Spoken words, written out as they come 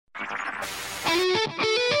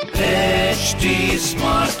HT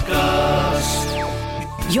Smartcast.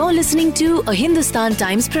 You're listening to a Hindustan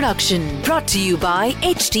Times production brought to you by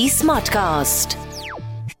HT Smartcast.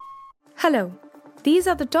 Hello, these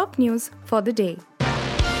are the top news for the day.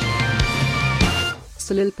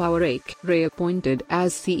 Salil Parekh, reappointed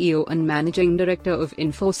as CEO and Managing Director of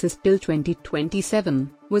Infosys till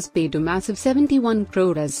 2027, was paid a massive 71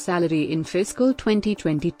 crore as salary in fiscal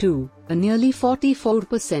 2022, a nearly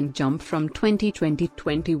 44% jump from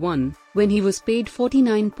 2020-21, when he was paid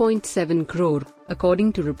 49.7 crore,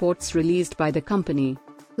 according to reports released by the company.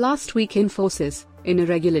 Last week Infosys, in a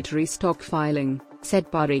regulatory stock filing,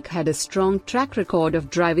 said Parekh had a strong track record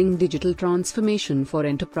of driving digital transformation for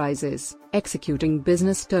enterprises, executing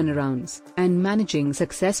business turnarounds, and managing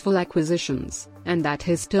successful acquisitions, and that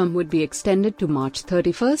his term would be extended to March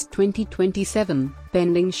 31, 2027,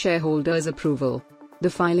 pending shareholders' approval.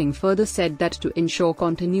 The filing further said that to ensure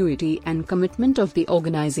continuity and commitment of the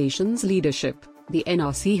organization's leadership, the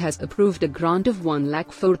NRC has approved a grant of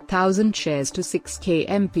 104,000 shares to 6K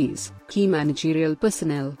MPs, key managerial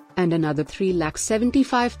personnel, and another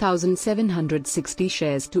 375,760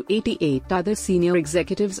 shares to 88 other senior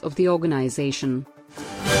executives of the organization.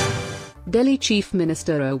 Delhi Chief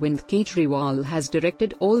Minister Arvind Kejriwal has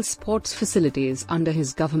directed all sports facilities under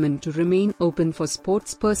his government to remain open for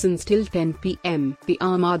sportspersons till 10 p.m. The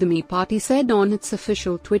Aam Aadmi Party said on its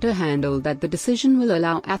official Twitter handle that the decision will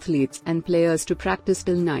allow athletes and players to practice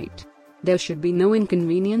till night. There should be no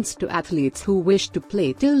inconvenience to athletes who wish to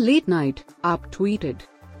play till late night, Aap tweeted.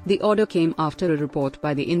 The order came after a report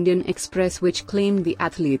by the Indian Express which claimed the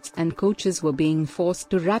athletes and coaches were being forced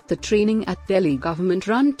to wrap the training at Delhi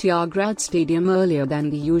government-run Tyagaraja Stadium earlier than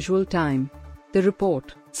the usual time. The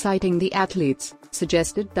report, citing the athletes,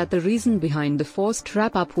 suggested that the reason behind the forced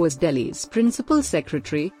wrap-up was Delhi's Principal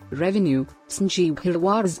Secretary, Revenue, Sanjeev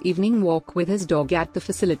Khirwar's evening walk with his dog at the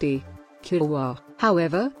facility. Khirwar,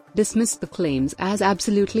 however, dismissed the claims as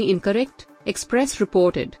absolutely incorrect, Express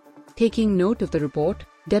reported. Taking note of the report,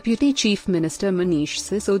 Deputy Chief Minister Manish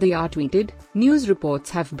Sisodia tweeted, "News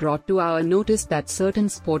reports have brought to our notice that certain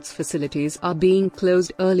sports facilities are being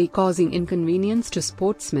closed early, causing inconvenience to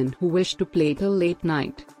sportsmen who wish to play till late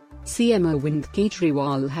night." CM Arvind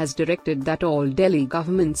Kejriwal has directed that all Delhi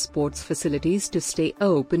government sports facilities to stay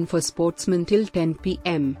open for sportsmen till 10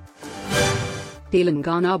 p.m.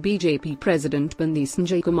 Telangana BJP President Bandi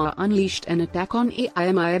Sanjay Kumar unleashed an attack on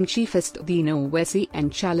AIMIM chief Asaduddin Owaisi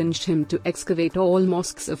and challenged him to excavate all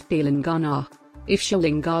mosques of Telangana. If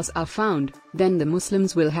Shivlingas are found, then the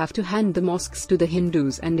Muslims will have to hand the mosques to the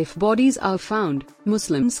Hindus, and if bodies are found,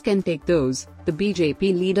 Muslims can take those, the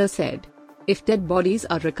BJP leader said. If dead bodies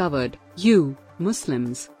are recovered, you,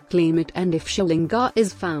 Muslims, claim it, and if Shivlinga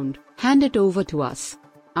is found, hand it over to us.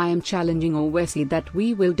 I am challenging Owaisi that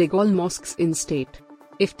we will dig all mosques in state.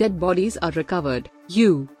 If dead bodies are recovered,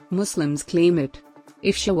 you, Muslims, claim it.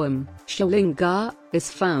 If Shivlinga is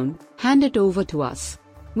found, hand it over to us.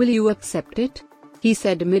 Will you accept it? He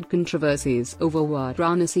said amid controversies over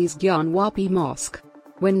Varanasi's Gyanwapi Mosque.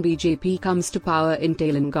 When BJP comes to power in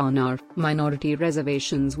Telangana, minority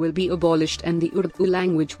reservations will be abolished and the Urdu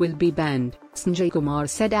language will be banned, Sanjay Kumar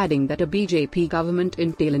said, adding that a BJP government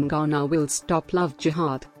in Telangana will stop love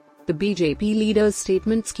jihad. The BJP leader's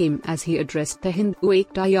statements came as he addressed the Hindu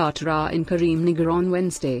Ekta Yatra in Karimnagar on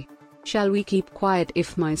Wednesday. "Shall we keep quiet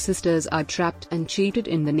if my sisters are trapped and cheated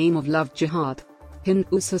in the name of love jihad?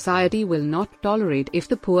 Hindu society will not tolerate if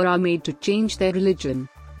the poor are made to change their religion.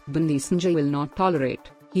 Bandi Sanjay will not tolerate,"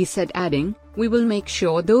 he said, adding, "We will make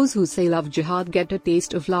sure those who say love jihad get a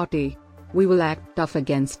taste of latte. We will act tough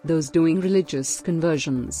against those doing religious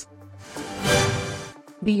conversions."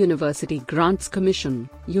 The University Grants Commission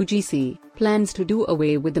 (UGC) plans to do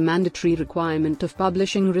away with the mandatory requirement of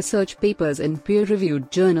publishing research papers in peer-reviewed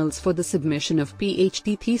journals for the submission of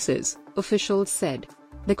PhD theses, officials said.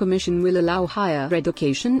 The commission will allow higher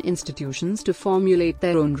education institutions to formulate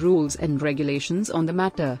their own rules and regulations on the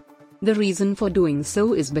matter. The reason for doing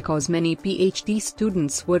so is because many PhD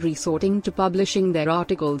students were resorting to publishing their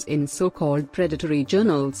articles in so-called predatory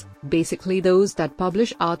journals, basically those that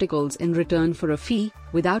publish articles in return for a fee,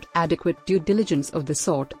 without adequate due diligence of the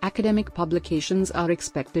sort academic publications are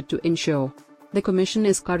expected to ensure. The Commission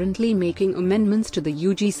is currently making amendments to the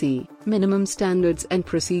UGC Minimum Standards and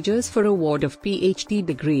Procedures for Award of PhD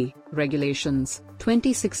Degree Regulations,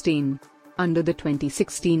 2016. Under the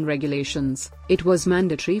 2016 regulations, it was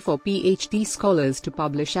mandatory for PhD scholars to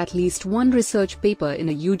publish at least one research paper in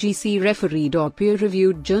a UGC-refereed or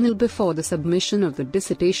peer-reviewed journal before the submission of the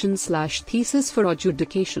dissertation/thesis for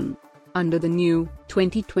adjudication. Under the new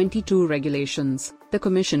 2022 regulations, the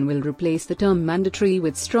Commission will replace the term mandatory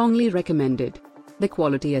with strongly recommended. The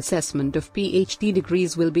quality assessment of PhD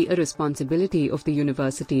degrees will be a responsibility of the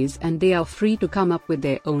universities, and they are free to come up with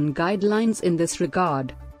their own guidelines in this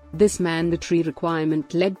regard. This mandatory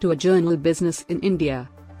requirement led to a journal Business in India.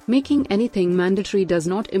 Making anything mandatory does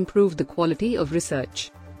not improve the quality of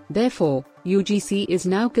research. Therefore, UGC is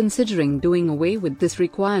now considering doing away with this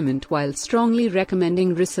requirement while strongly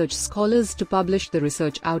recommending research scholars to publish the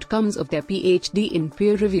research outcomes of their PhD in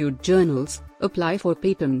peer-reviewed journals, apply for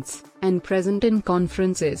patents, and present in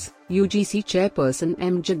conferences, UGC chairperson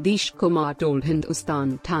M. Jagdish Kumar told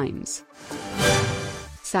Hindustan Times.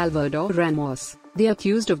 Salvador Ramos, the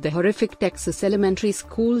accused of the horrific Texas elementary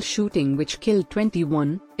school shooting which killed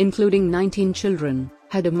 21, including 19 children,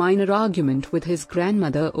 had a minor argument with his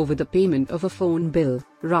grandmother over the payment of a phone bill,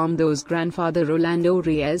 Ramdo's grandfather Rolando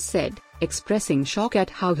Reyes said, expressing shock at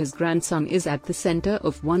how his grandson is at the center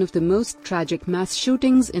of one of the most tragic mass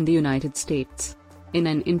shootings in the United States. In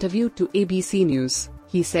an interview to ABC News,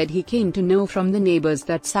 he said he came to know from the neighbors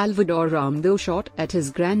that Salvador Ramdo shot at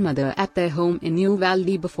his grandmother at their home in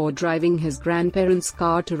Uvalde before driving his grandparents'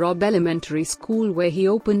 car to Robb Elementary School, where he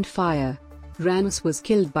opened fire. Ramos was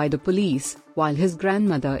killed by the police, while his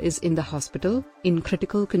grandmother is in the hospital, in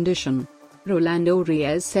critical condition. Rolando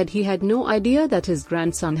Reyes said he had no idea that his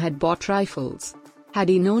grandson had bought rifles. Had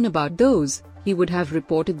he known about those, he would have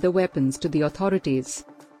reported the weapons to the authorities.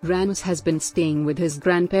 Ramos has been staying with his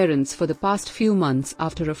grandparents for the past few months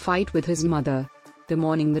after a fight with his mother. The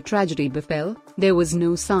morning the tragedy befell, there was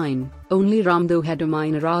no sign, only Ramdo had a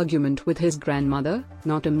minor argument with his grandmother,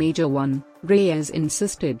 not a major one, Reyes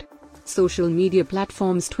insisted. Social media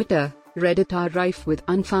platforms Twitter, Reddit are rife with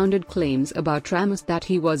unfounded claims about Ramos that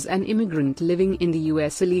he was an immigrant living in the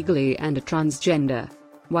US illegally and a transgender.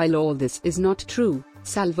 While all this is not true,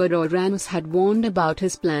 Salvador Ramos had warned about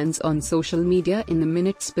his plans on social media in the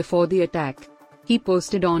minutes before the attack. He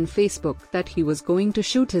posted on Facebook that he was going to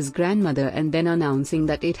shoot his grandmother, and then announcing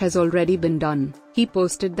that it has already been done, he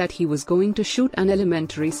posted that he was going to shoot an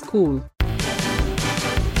elementary school.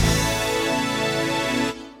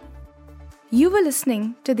 You were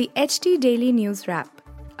listening to the HT Daily News Wrap,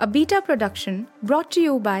 a beta production brought to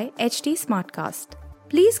you by HT Smartcast.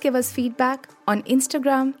 Please give us feedback on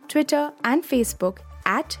Instagram, Twitter, and Facebook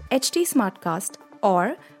at HT Smartcast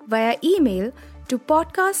or via email to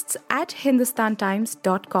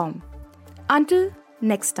podcasts@hindustantimes.com. Until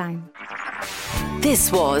next time.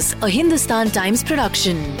 This was a Hindustan Times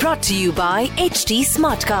production brought to you by HT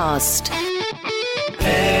Smartcast.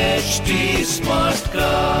 HT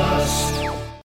Smartcast.